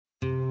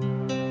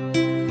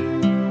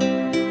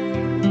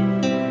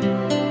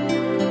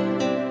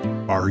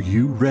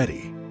you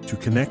ready to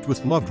connect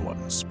with loved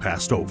ones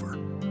passed over?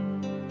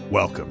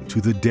 Welcome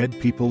to the Dead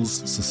People's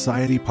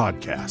Society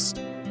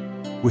podcast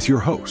with your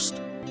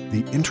host,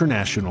 the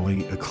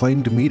internationally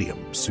acclaimed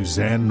medium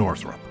Suzanne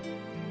Northrup,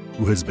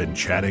 who has been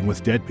chatting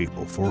with dead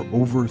people for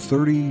over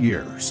 30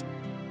 years,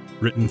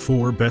 written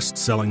 4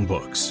 best-selling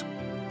books,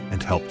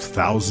 and helped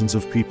thousands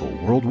of people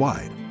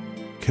worldwide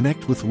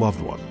connect with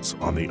loved ones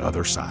on the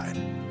other side.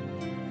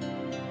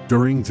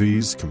 During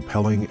these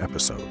compelling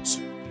episodes,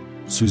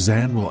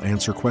 Suzanne will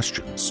answer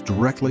questions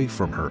directly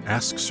from her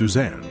Ask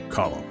Suzanne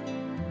column,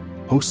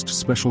 host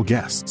special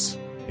guests,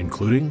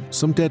 including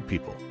some dead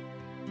people,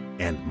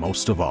 and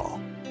most of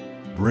all,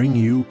 bring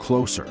you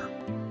closer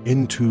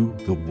into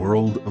the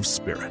world of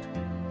spirit.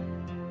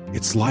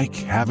 It's like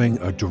having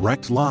a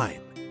direct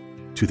line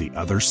to the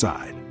other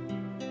side.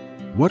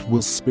 What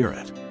will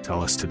spirit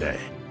tell us today?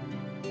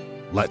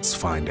 Let's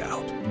find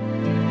out.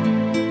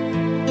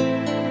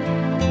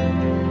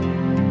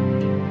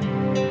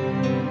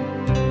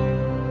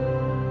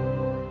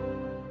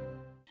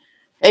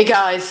 Hey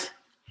guys,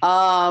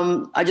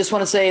 I just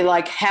want to say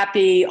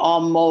happy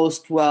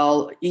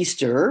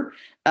Easter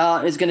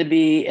is going to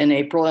be in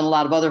April, and a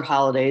lot of other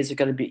holidays are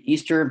going to be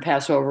Easter and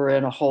Passover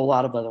and a whole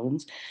lot of other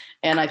ones.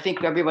 And I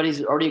think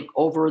everybody's already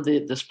over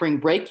the spring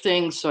break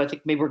thing, so I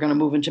think maybe we're going to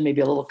move into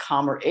maybe a little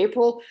calmer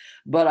April.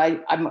 But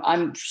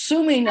I'm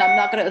assuming, I'm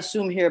not going to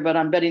assume here, but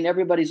I'm betting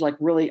everybody's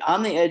really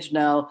on the edge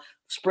now.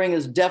 Spring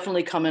is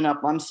definitely coming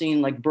up. I'm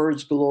seeing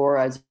birds galore,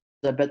 as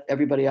I bet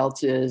everybody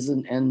else is,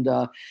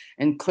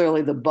 and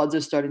clearly the buds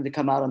are starting to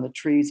come out on the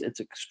trees. It's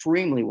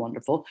extremely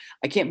wonderful.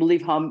 I can't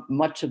believe how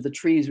much of the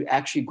trees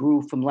actually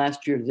grew from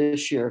last year to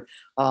this year.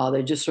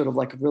 They just sort of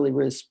really,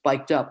 really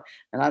spiked up.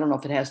 And I don't know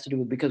if it has to do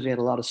with because we had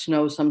a lot of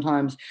snow.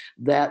 Sometimes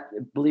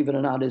that, believe it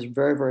or not, is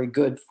very, very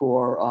good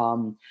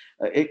for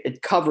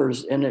it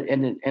covers and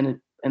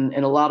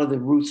a lot of the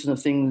roots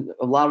and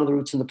a lot of the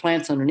roots and the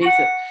plants underneath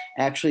it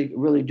actually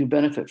really do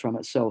benefit from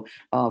it. So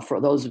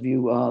for those of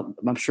you,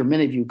 I'm sure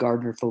many of you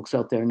gardener folks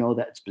out there know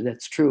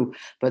that's true.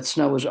 But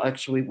snow was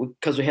actually,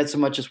 because we had so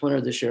much this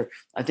winter this year,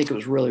 I think it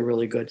was really,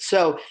 really good.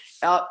 So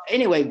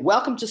anyway,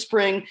 welcome to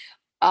spring.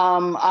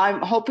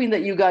 I'm hoping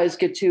that you guys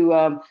get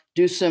to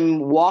do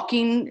some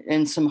walking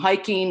and some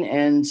hiking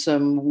and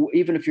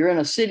even if you're in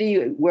a city,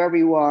 wherever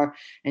you are,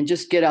 and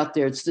just get out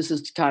there. This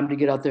is the time to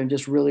get out there and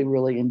just really,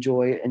 really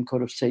enjoy it and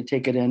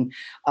take it in.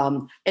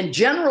 In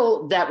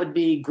general, that would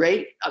be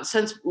great.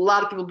 Since a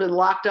lot of people have been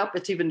locked up,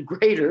 it's even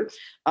greater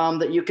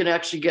that you can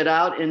actually get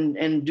out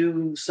and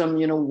do some,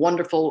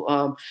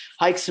 wonderful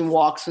hikes and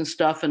walks and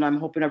stuff. And I'm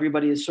hoping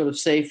everybody is sort of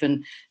safe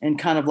and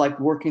kind of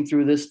working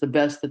through this the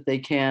best that they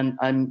can.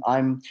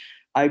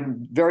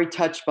 I'm very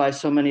touched by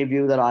so many of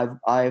you that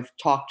I've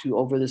talked to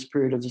over this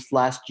period of this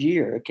last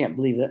year. I can't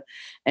believe it.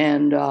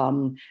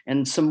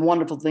 And some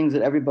wonderful things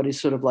that everybody's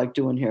sort of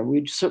doing here.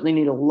 We certainly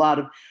need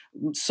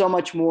so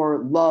much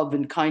more love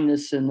and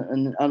kindness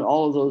and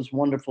all of those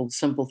wonderful,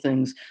 simple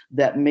things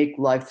that make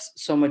life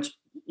so much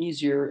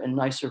easier and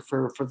nicer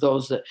for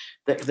those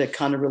that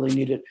kind of really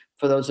need it,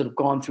 for those that have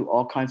gone through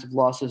all kinds of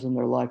losses in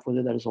their life,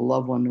 whether that is a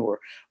loved one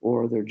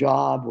or their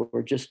job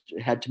or just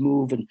had to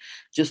move, and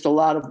just a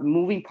lot of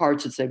moving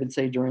parts, as they would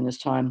say, during this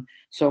time.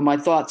 So my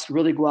thoughts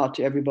really go out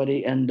to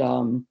everybody, and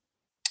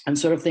I'm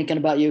sort of thinking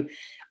about you.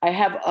 I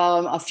have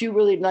a few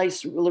really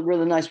nice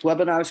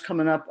webinars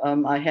coming up.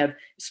 I have,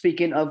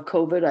 speaking of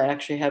COVID, I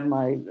actually have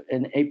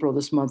in April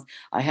this month,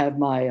 I have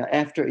my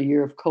after a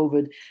year of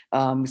COVID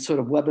sort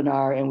of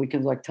webinar, and we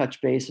can touch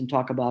base and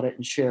talk about it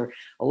and share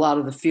a lot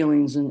of the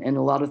feelings and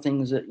a lot of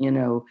things that,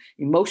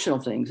 emotional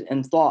things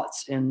and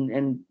thoughts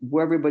and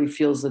where everybody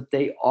feels that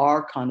they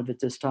are kind of at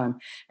this time.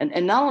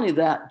 And not only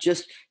that,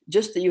 just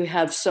that you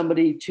have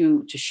somebody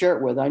to share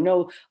it with. I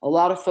know a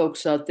lot of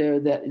folks out there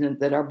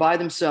that are by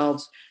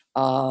themselves,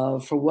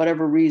 for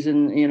whatever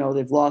reason,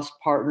 they've lost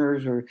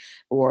partners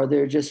or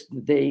they're just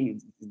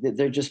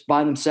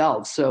by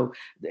themselves. So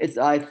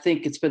I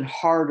think it's been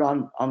hard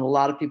on a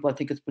lot of people. I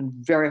think it's been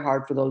very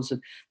hard for those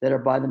that are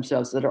by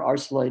themselves, that are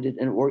isolated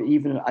or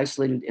even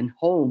isolated in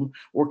home,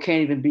 or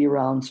can't even be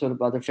around sort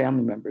of other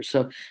family members.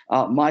 So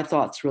my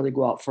thoughts really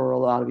go out for a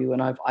lot of you,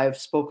 and I've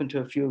spoken to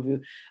a few of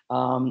you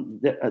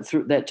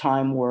through that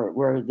time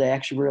where they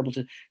actually were able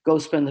to go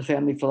spend the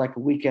family for a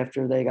week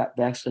after they got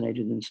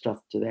vaccinated and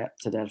stuff to that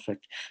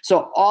effect.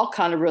 So all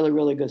kind of really,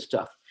 really good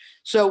stuff.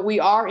 So we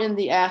are in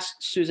the Ask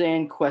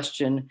Suzanne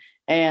question,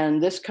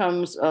 and this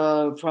comes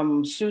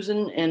from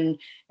Susan,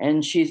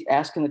 and she's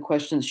asking the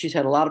questions. She's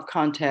had a lot of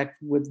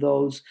contact with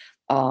those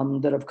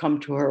that have come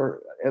to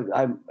her,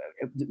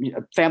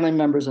 family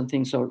members and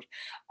things. So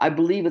I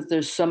believe that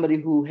there's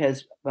somebody who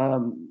has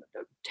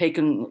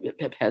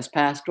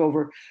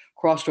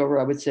crossed over,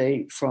 I would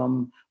say,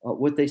 from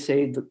what they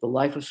say, the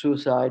life of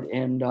suicide.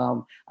 And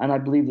I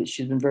believe that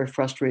she's been very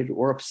frustrated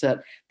or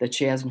upset that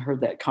she hasn't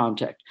heard that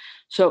contact.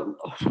 So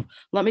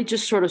let me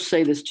just sort of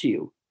say this to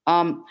you.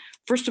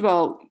 First of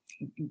all,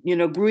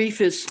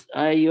 grief is,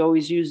 I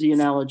always use the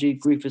analogy,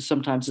 grief is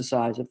sometimes the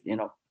size of,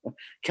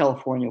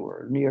 California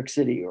or New York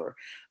City or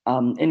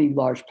any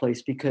large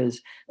place,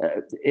 because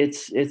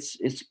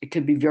it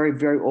can be very,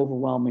 very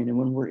overwhelming. And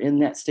when we're in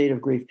that state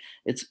of grief,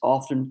 it's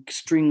often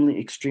extremely,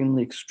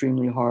 extremely,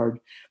 extremely hard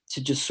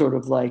to just sort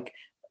of like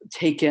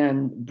take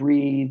in,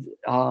 breathe,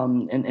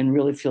 and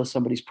really feel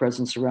somebody's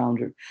presence around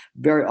her.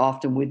 Very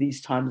often with these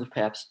types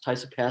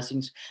of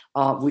passings,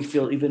 we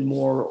feel even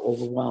more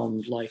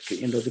overwhelmed, like,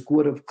 the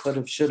would have, could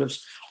have, should have,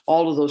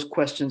 all of those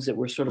questions that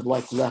were sort of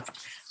like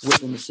left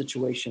within the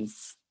situation.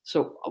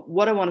 So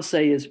what I want to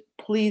say is,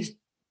 please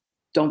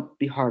don't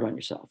be hard on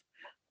yourself.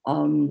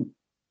 Um,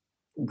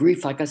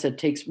 Grief, like I said,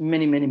 takes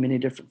many, many, many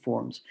different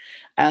forms.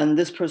 And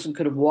this person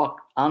could have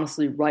walked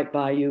honestly right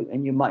by you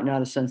and you might not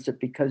have sensed it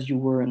because you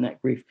were in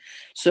that grief.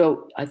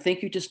 So I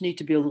think you just need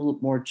to be a little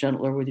more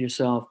gentler with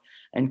yourself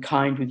and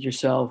kind with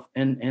yourself,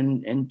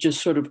 and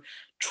just sort of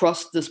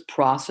trust this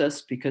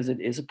process, because it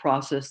is a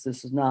process.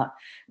 This is not,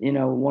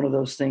 one of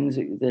those things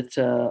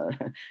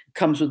that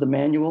comes with a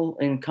manual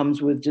and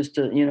comes with just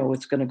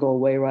it's going to go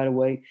away right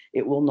away.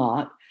 It will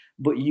not,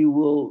 but you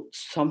will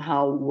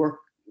somehow work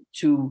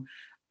to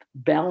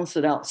balance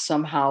it out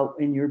somehow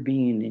in your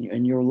being,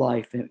 in your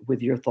life,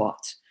 with your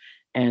thoughts,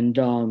 and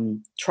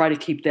try to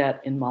keep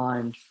that in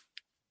mind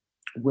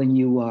when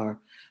you are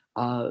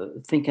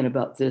thinking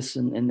about this,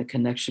 and the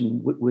connection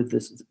with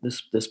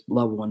this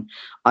loved one.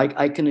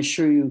 I can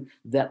assure you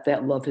that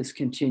that love has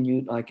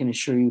continued. I can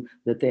assure you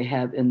that they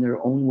have, in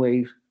their own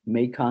way,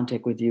 made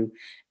contact with you,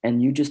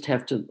 and you just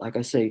have to, like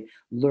I say,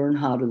 learn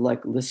how to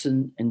like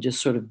listen and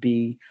just sort of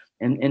be,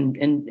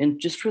 and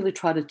just really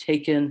try to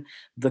take in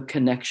the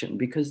connection,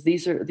 because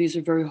these are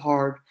very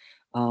hard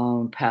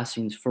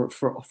passings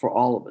for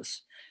all of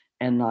us.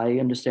 And I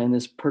understand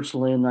this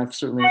personally, and I've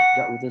certainly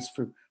dealt with this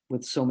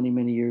with so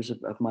many years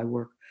of my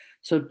work.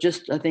 So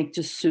I think,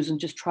 just Susan,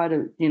 just try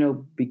to,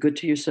 be good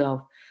to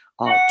yourself,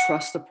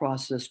 trust the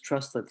process,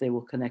 trust that they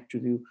will connect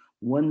with you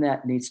when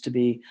that needs to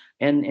be.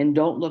 And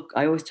don't look,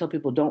 I always tell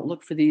people, don't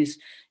look for these,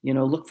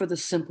 look for the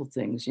simple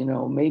things,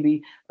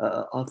 maybe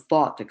a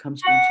thought that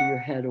comes into your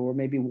head, or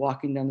maybe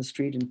walking down the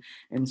street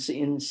and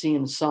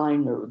seeing a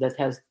sign that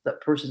has that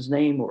person's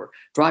name, or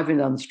driving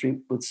down the street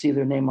would see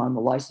their name on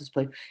the license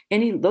plate.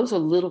 Those are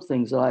little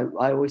things that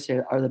I always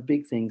say are the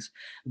big things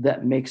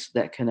that makes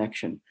that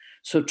connection.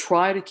 So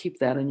try to keep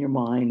that in your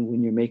mind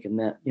when you're making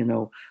that,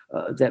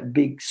 that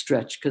big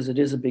stretch, because it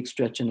is a big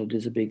stretch and it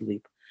is a big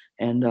leap.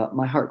 And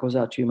my heart goes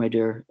out to you, my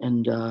dear.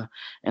 And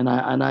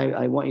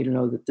I want you to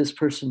know that this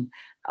person,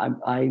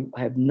 I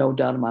have no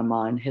doubt in my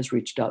mind, has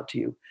reached out to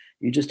you.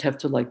 You just have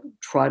to like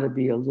try to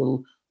be a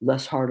little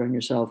less hard on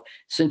yourself.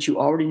 Since you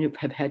already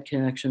have had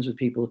connections with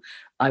people,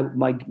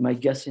 my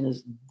guessing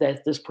is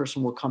that this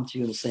person will come to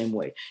you in the same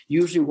way.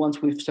 Usually, once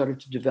we've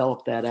started to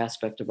develop that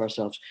aspect of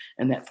ourselves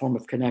and that form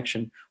of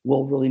connection,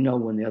 we'll really know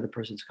when the other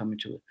person's coming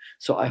to it.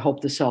 So I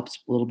hope this helps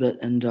a little bit,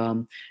 and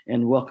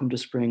welcome to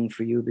spring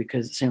for you,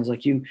 because it sounds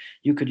like you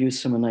could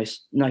use some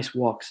nice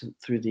walks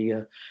through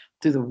the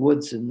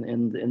woods and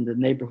in the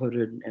neighborhood,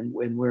 and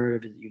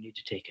wherever you need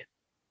to take it.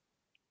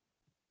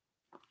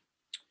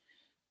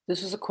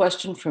 This is a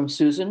question from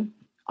Susan.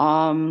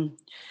 My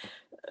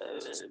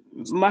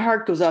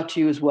heart goes out to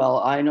you as well.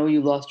 I know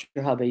you lost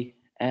your hubby,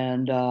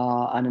 and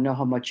I know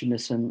how much you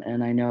miss him,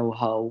 and I know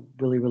how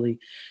really, really,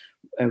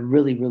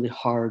 really, really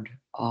hard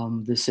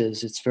this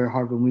is. It's very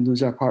hard when we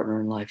lose our partner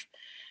in life,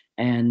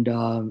 and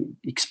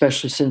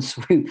especially since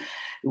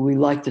we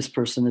like this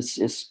person.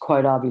 It's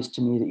quite obvious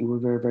to me that you were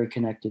very, very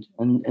connected,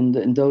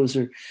 and those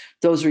are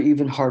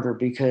even harder,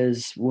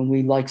 because when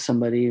we like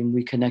somebody and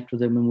we connect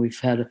with them, and we've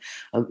had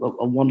a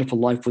wonderful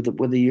life with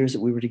the years that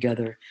we were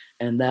together,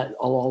 and that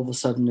all of a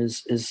sudden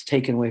is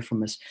taken away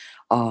from us.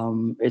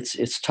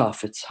 It's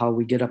tough. It's how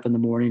we get up in the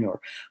morning,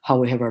 or how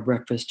we have our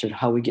breakfast, and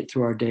how we get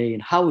through our day,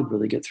 and how we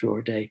really get through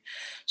our day.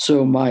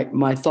 So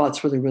my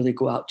thoughts really, really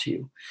go out to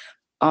you.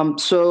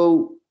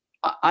 So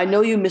I know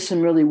you miss him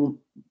really,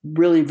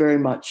 really very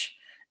much,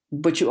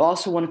 but you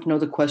also wanted to know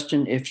the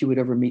question if you would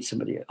ever meet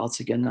somebody else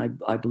again.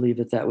 I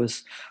believe that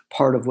was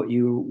part of what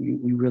you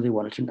really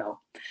wanted to know.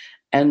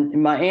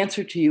 And my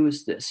answer to you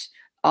is this.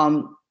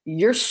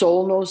 Your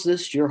soul knows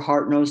this. Your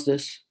heart knows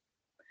this.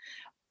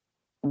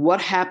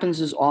 What happens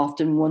is,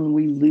 often when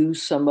we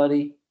lose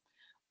somebody,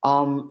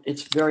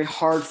 it's very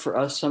hard for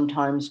us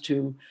sometimes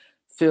to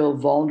feel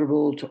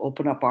vulnerable, to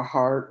open up our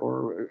heart,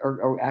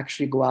 or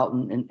actually go out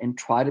and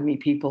try to meet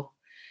people.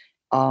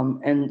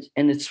 And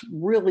it's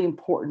really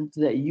important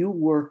that you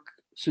work,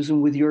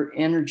 Susan, with your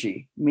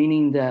energy,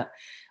 meaning that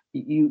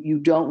you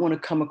don't want to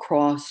come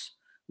across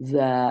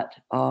that,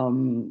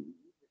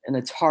 and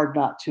it's hard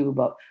not to,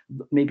 about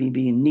maybe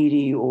being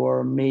needy,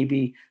 or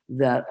maybe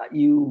that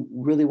you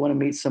really want to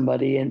meet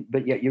somebody,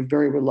 but yet you're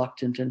very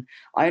reluctant. And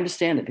I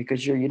understand it,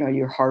 because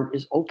your heart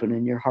is open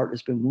and your heart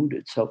has been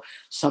wounded. So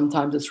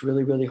sometimes it's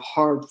really, really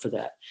hard for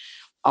that.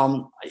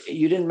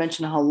 You didn't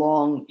mention how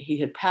long he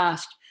had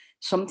passed.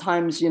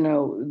 Sometimes,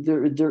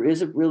 there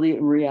is really,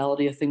 in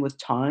reality, a thing with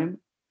time,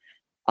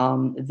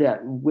 that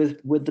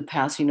with the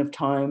passing of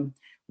time,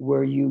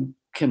 where you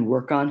can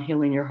work on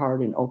healing your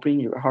heart and opening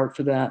your heart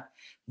for that,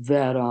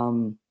 that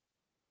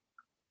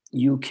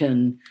you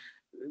can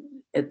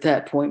at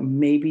that point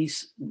maybe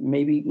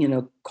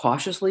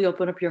cautiously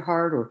open up your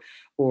heart,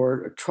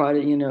 or try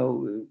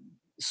to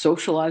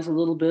socialize a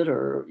little bit,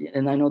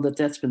 and I know that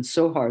that's been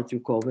so hard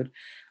through COVID.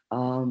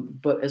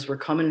 But as we're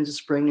coming into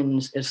spring,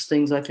 and as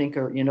things I think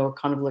are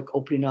kind of like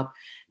opening up,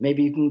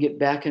 maybe you can get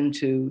back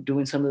into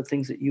doing some of the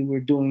things that you were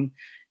doing,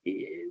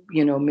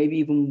 maybe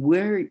even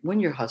when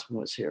your husband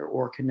was here,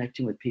 or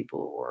connecting with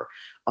people, or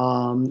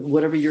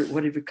whatever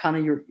kind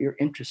of your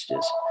interest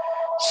is.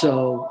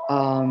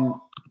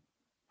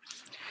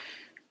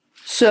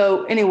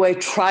 So anyway,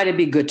 try to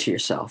be good to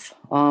yourself.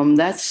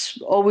 That's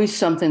always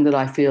something that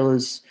I feel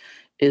is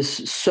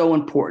so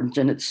important,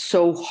 and it's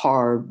so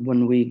hard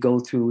when we go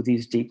through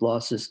these deep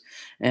losses.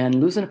 And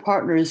losing a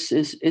partner is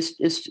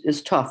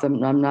tough.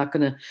 I'm not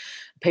going to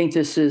paint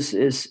this as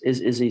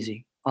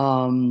easy.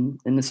 And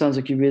it sounds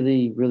like you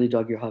really, really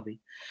dug your hubby.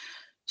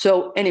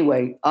 So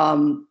anyway,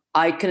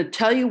 I can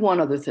tell you one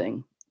other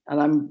thing,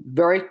 and I'm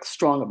very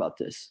strong about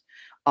this.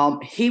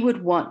 He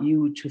would want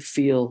you to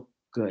feel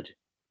good.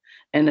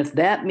 And if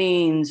that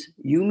means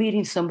you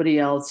meeting somebody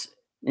else,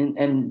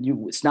 and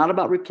it's not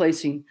about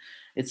replacing,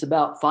 it's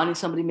about finding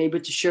somebody maybe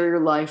to share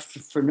your life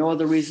for no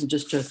other reason,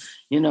 just to,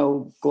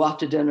 go out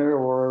to dinner,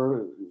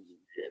 or,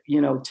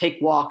 take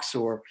walks,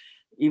 or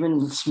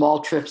even small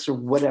trips, or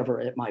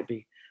whatever it might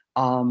be.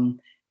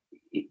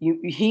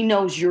 He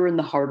knows you're in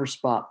the harder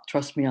spot.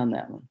 Trust me on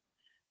that one.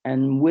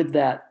 And with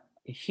that,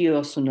 he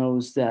also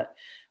knows that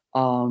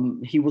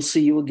he will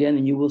see you again,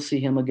 and you will see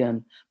him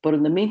again. But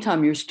in the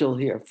meantime, you're still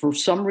here for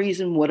some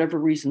reason, whatever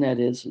reason that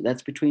is.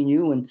 That's between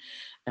you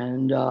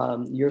and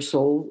your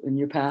soul and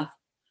your path.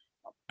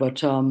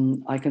 But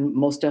I can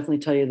most definitely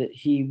tell you that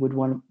he would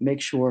want to make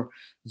sure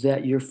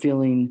that you're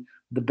feeling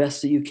the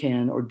best that you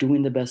can, or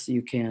doing the best that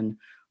you can,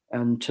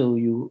 until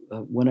you,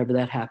 whenever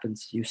that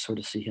happens, you sort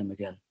of see him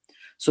again.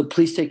 So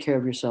please take care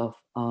of yourself.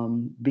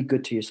 Be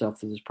good to yourself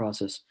through this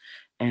process,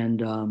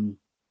 and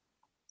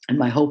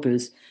my hope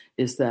is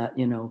that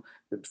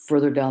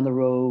further down the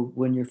road,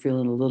 when you're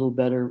feeling a little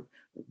better,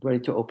 ready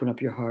to open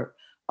up your heart,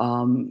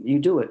 you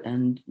do it.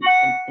 And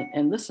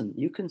listen,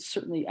 you can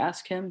certainly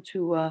ask him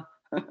to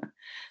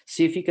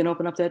see if he can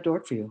open up that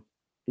door for you,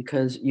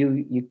 because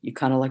you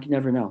kind of like you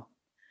never know.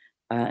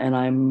 And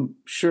I'm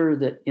sure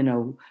that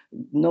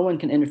no one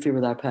can interfere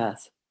with our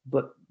path,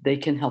 but they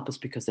can help us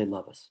because they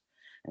love us,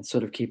 and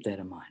sort of keep that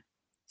in mind.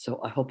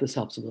 So I hope this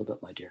helps a little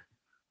bit, my dear.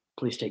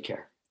 Please take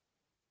care.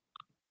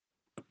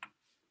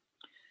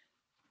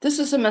 This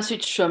is a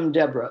message from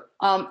Deborah.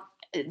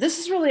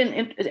 This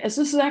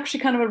is actually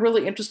kind of a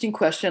really interesting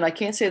question. I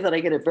can't say that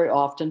I get it very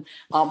often,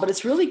 but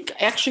it's really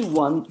actually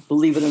one,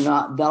 believe it or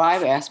not, that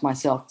I've asked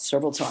myself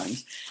several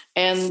times.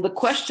 And the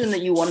question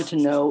that you wanted to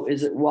know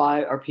is that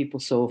why are people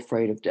so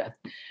afraid of death?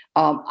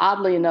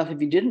 Oddly enough, if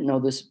you didn't know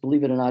this,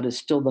 believe it or not, is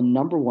still the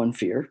number one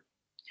fear.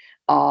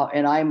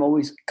 And I'm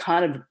always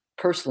kind of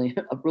personally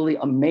really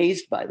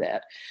amazed by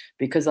that,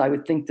 because I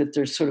would think that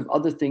there's sort of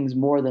other things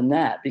more than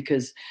that,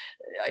 because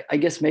I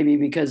guess maybe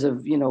because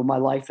of my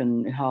life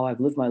and how I've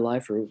lived my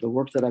life, or the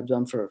work that I've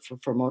done for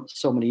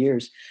so many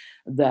years,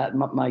 that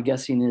my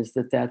guessing is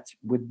that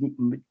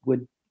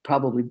would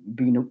probably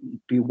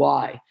be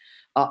why.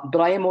 But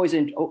I am always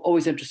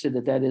interested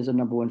that is a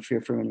number one fear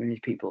for many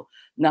people.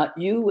 Now,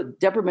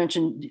 Deborah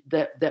mentioned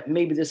that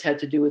maybe this had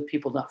to do with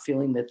people not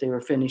feeling that they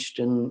were finished,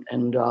 and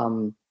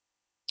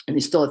they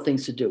still have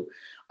things to do.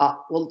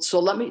 Well, so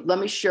let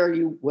me share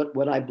you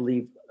what I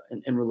believe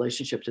in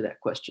relationship to that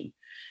question.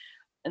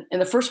 In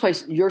the first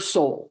place, your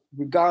soul,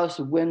 regardless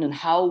of when and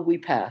how we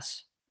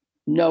pass,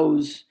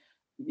 knows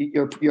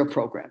your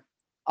program.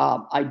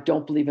 I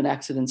don't believe in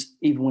accidents,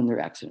 even when they're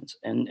accidents,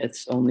 and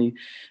it's only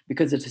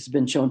because it has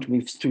been shown to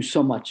me through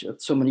so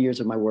many years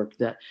of my work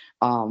that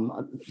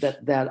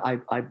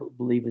I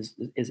believe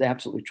is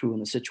absolutely true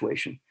in the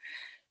situation.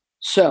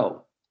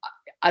 So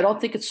I don't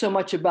think it's so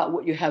much about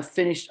what you have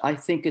finished. I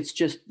think it's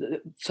just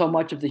so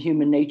much of the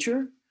human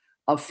nature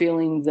of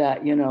feeling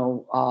that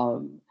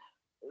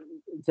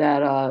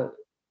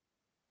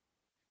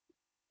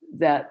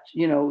that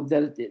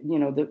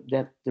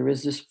there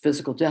is this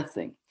physical death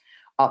thing.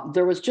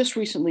 There was just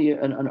recently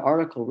an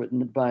article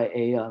written by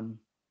a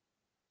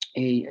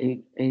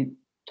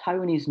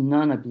Taiwanese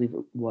nun, I believe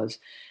it was,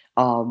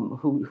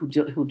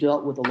 who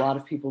dealt with a lot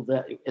of people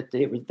that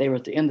they were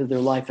at the end of their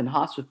life in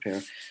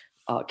hospice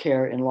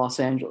care in Los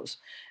Angeles.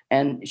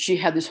 And she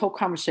had this whole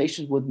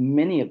conversation with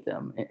many of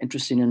them,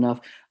 interesting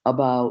enough,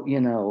 about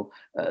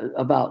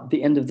the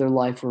end of their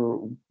life,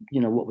 or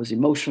what was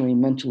emotionally,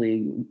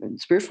 mentally,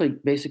 and spiritually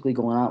basically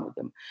going on with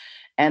them.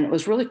 And it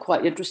was really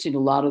quite interesting. A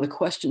lot of the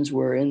questions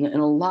were, and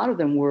a lot of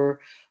them were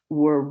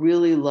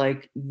really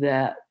like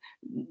that,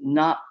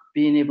 not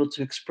being able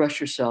to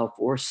express yourself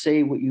or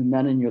say what you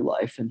meant in your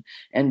life,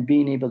 and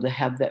being able to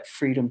have that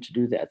freedom to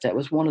do that. That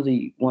was one of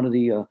the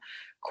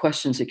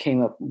questions that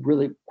came up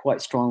really quite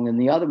strong. And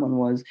the other one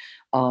was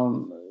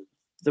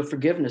the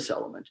forgiveness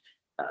element.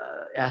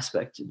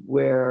 aspect,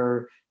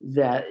 where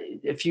that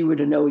if you were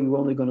to know you were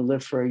only going to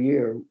live for a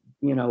year,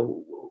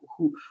 who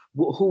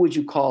would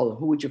you call?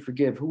 Who would you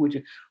forgive?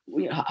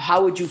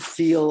 How would you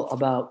feel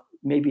about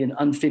maybe an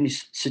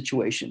unfinished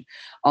situation?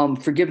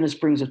 Forgiveness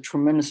brings a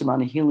tremendous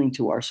amount of healing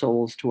to our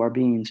souls, to our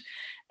beings,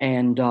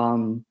 and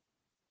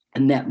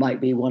that might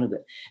be one of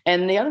it.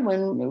 And the other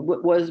one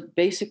was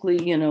basically,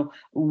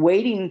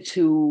 waiting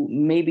to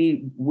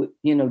maybe,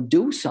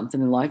 do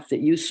something in life that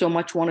you so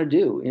much want to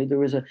do. There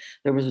was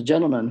a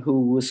gentleman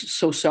who was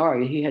so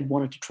sorry. He had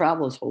wanted to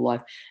travel his whole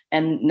life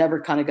and never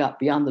kind of got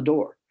beyond the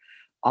door.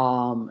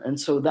 And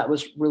so that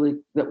was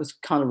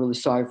kind of really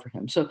sorry for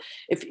him. So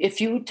if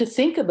you to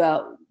think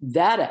about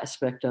that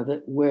aspect of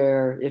it,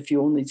 where if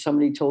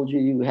somebody told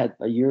you had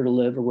a year to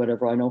live or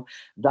whatever, I know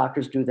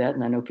doctors do that,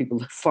 and I know people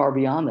live far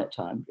beyond that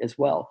time as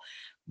well.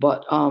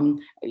 But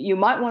you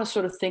might want to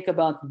sort of think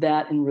about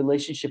that in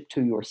relationship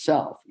to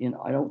yourself.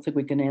 I don't think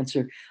we can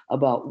answer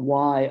about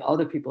why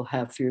other people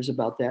have fears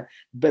about that,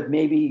 but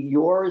maybe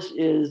yours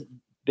is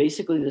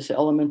basically this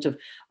element of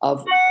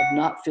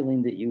not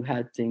feeling that you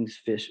had things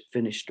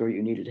finished, or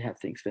you needed to have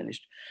things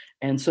finished.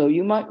 And so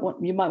you might want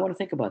to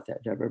think about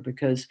that, Deborah,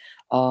 because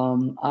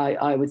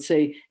I would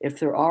say if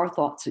there are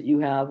thoughts that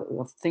you have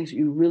of things that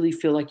you really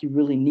feel like you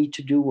really need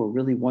to do or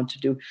really want to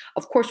do,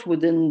 of course,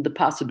 within the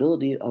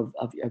possibility of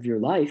your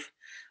life,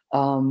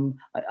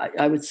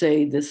 I would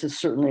say this is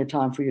certainly a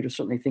time for you to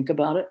certainly think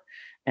about it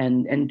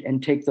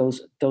and take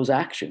those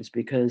actions,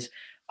 because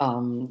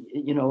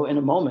in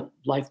a moment,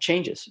 life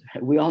changes.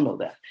 We all know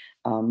that.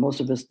 Most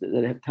of us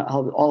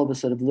all of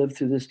us that have lived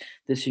through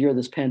this year,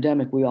 this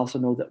pandemic, we also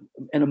know that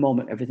in a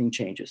moment everything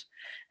changes,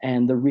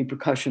 and the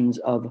repercussions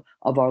of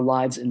our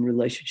lives in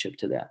relationship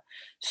to that.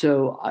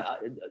 So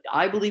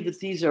I believe that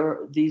these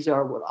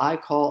are what I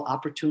call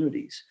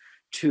opportunities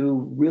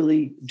to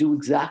really do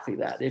exactly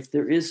that. If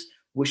there is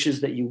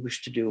wishes that you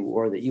wish to do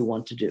or that you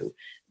want to do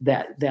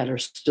that are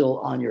still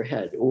on your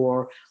head,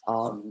 or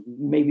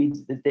maybe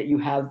that you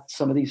have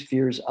some of these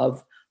fears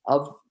of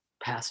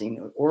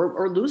passing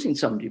or losing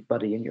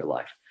somebody in your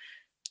life.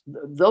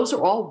 Those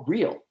are all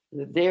real.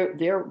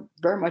 They're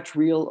very much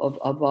real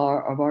of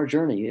our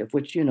journey, of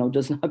which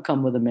does not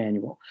come with a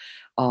manual.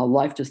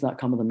 Life does not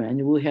come with a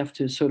manual. We have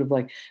to sort of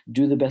like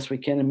do the best we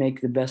can and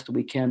make the best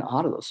we can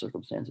out of those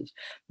circumstances.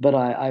 But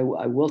I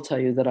will tell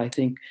you that I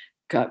think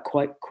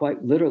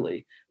quite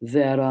literally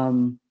that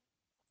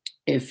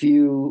if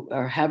you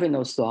are having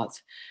those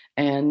thoughts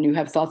and you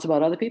have thoughts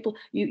about other people,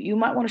 you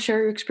might want to share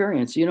your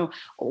experience.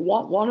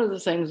 One of the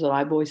things that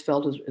I've always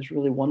felt is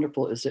really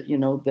wonderful is that,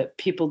 that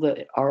people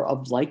that are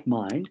of like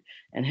mind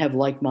and have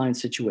like mind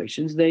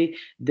situations, they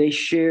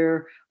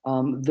share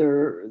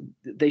their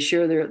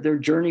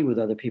journey with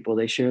other people.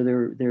 They share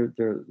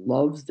their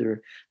loves,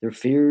 their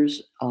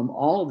fears,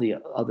 all of the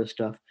other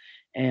stuff.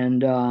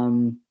 And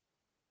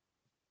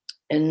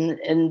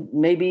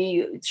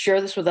maybe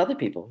share this with other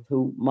people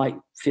who might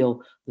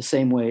feel the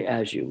same way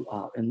as you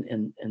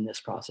in this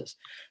process.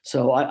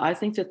 So I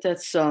think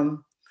that's a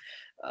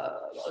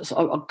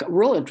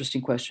real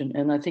interesting question,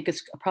 and I think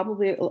it's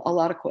probably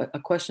a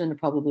question that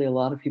probably a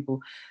lot of people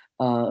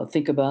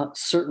think about.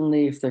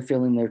 Certainly, if they're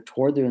feeling they're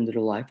toward the end of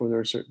their life or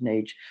they're a certain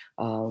age.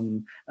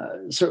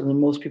 Certainly,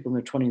 most people in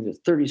their 20s or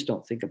 30s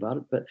don't think about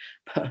it,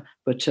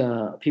 but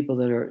people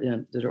that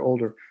are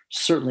older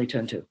certainly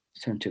tend to.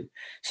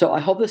 So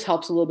I hope this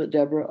helps a little bit,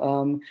 Deborah.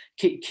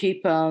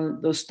 Keep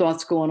those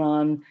thoughts going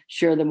on.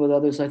 Share them with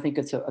others. I think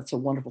it's a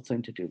wonderful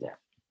thing to do that.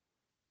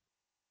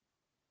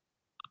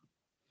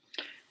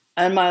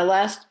 And my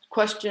last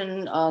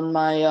question on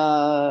my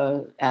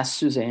Ask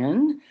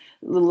Suzanne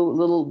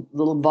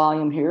little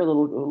volume here, a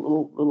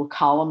little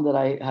column that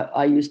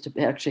I used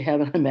to actually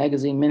have in a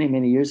magazine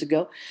many years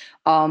ago.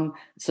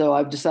 So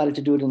I've decided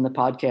to do it in the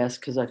podcast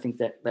because I think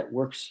that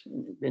works,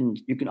 and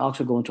you can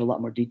also go into a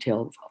lot more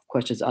detail of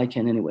questions. I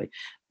can anyway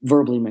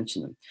verbally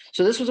mention them.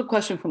 So this was a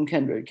question from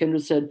Kendra.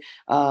 Kendra said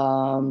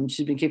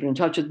she's been keeping in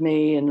touch with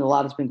me, and a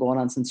lot has been going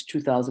on since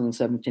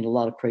 2017. A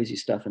lot of crazy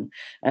stuff,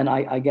 and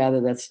I gather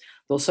that's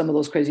some of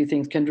those crazy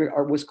things,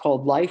 Kendra, was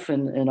called life,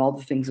 and all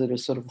the things that are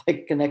sort of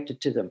like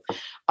connected to them.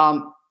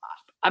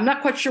 I'm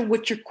not quite sure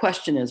what your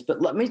question is,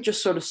 but let me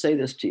just sort of say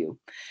this to you.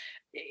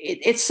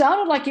 It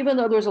sounded like, even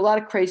though there was a lot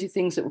of crazy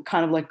things that were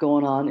kind of like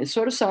going on, it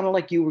sort of sounded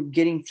like you were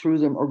getting through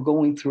them or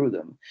going through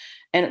them.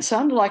 And it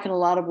sounded like in a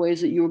lot of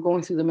ways that you were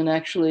going through them and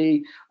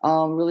actually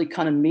really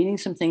kind of meeting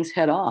some things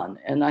head on.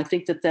 And I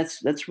think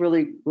that's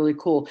really, really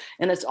cool.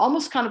 And it's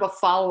almost kind of a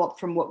follow-up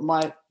from what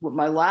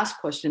my last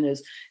question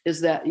is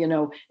that,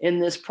 in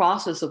this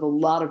process of a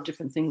lot of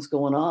different things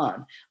going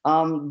on,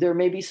 there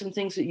may be some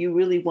things that you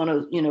really want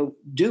to,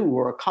 do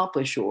or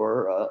accomplish,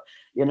 or,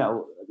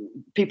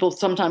 people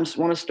sometimes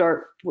want to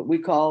start what we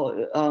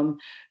call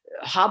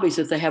hobbies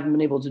that they haven't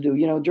been able to do.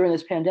 During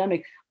this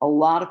pandemic, a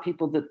lot of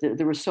people that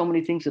there were so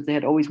many things that they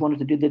had always wanted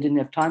to do they didn't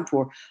have time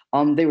for.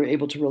 They were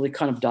able to really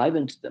kind of dive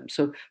into them.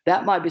 So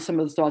that might be some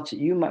of the thoughts that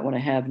you might want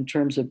to have in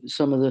terms of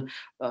some of the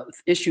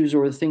issues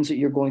or the things that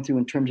you're going through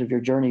in terms of your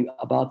journey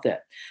about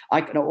that.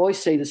 I can always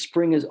say the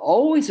spring is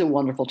always a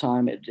wonderful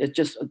time. It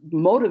just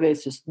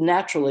motivates us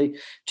naturally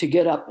to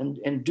get up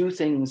and do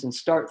things and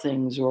start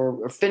things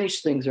or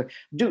finish things or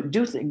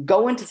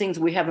go into things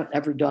we haven't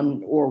ever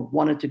done or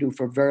wanted to do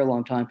for a very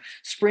long time.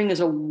 Spring is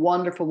a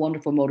wonderful,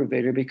 wonderful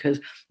motivator because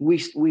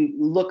we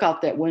look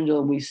out that window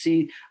and we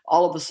see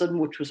all of a sudden,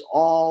 which was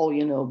all,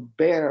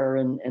 bare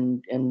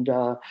and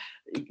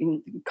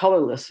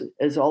colorless,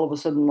 as all of a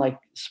sudden like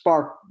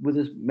spark with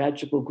this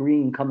magical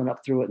green coming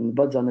up through it and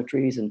buds on the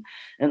trees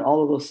and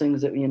all of those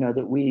things that,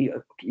 that we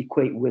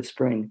equate with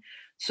spring.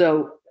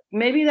 So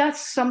maybe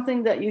that's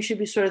something that you should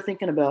be sort of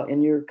thinking about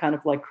in your kind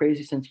of like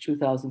crazy since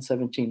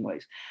 2017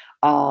 ways.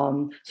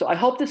 So I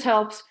hope this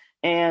helps,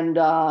 and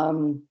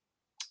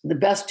the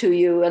best to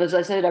you. And as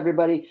I said,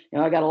 everybody,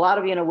 I got a lot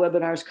of,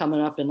 webinars coming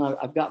up, and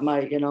I've got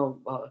my,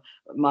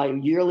 my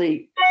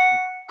yearly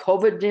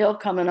COVID deal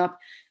coming up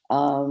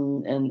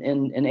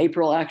in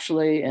April,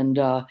 actually. And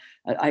I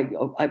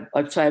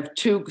have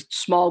 2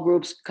 small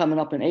groups coming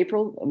up in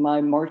April. My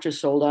March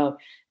is sold out.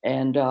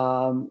 And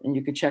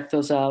you can check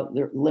those out.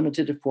 They're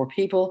limited to 4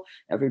 people.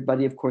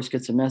 Everybody, of course,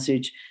 gets a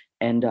message.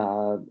 And a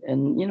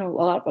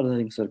lot of other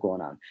things that are going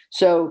on.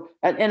 So,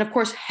 and of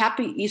course,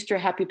 happy Easter,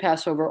 happy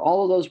Passover,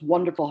 all of those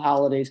wonderful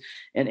holidays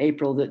in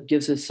April that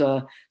gives us,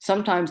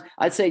 sometimes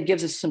I'd say it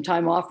gives us some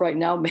time off right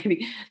now.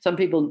 Maybe some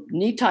people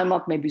need time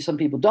off. Maybe some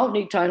people don't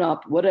need time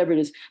off, whatever it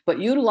is, but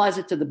utilize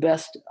it to the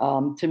best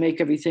to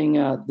make everything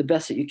the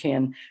best that you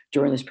can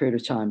during this period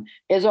of time.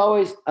 As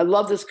always, I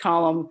love this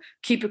column.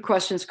 Keep your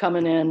questions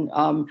coming in.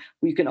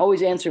 You can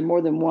always answer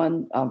more than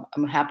one.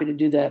 I'm happy to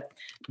do that.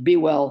 Be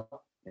well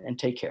and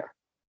take care.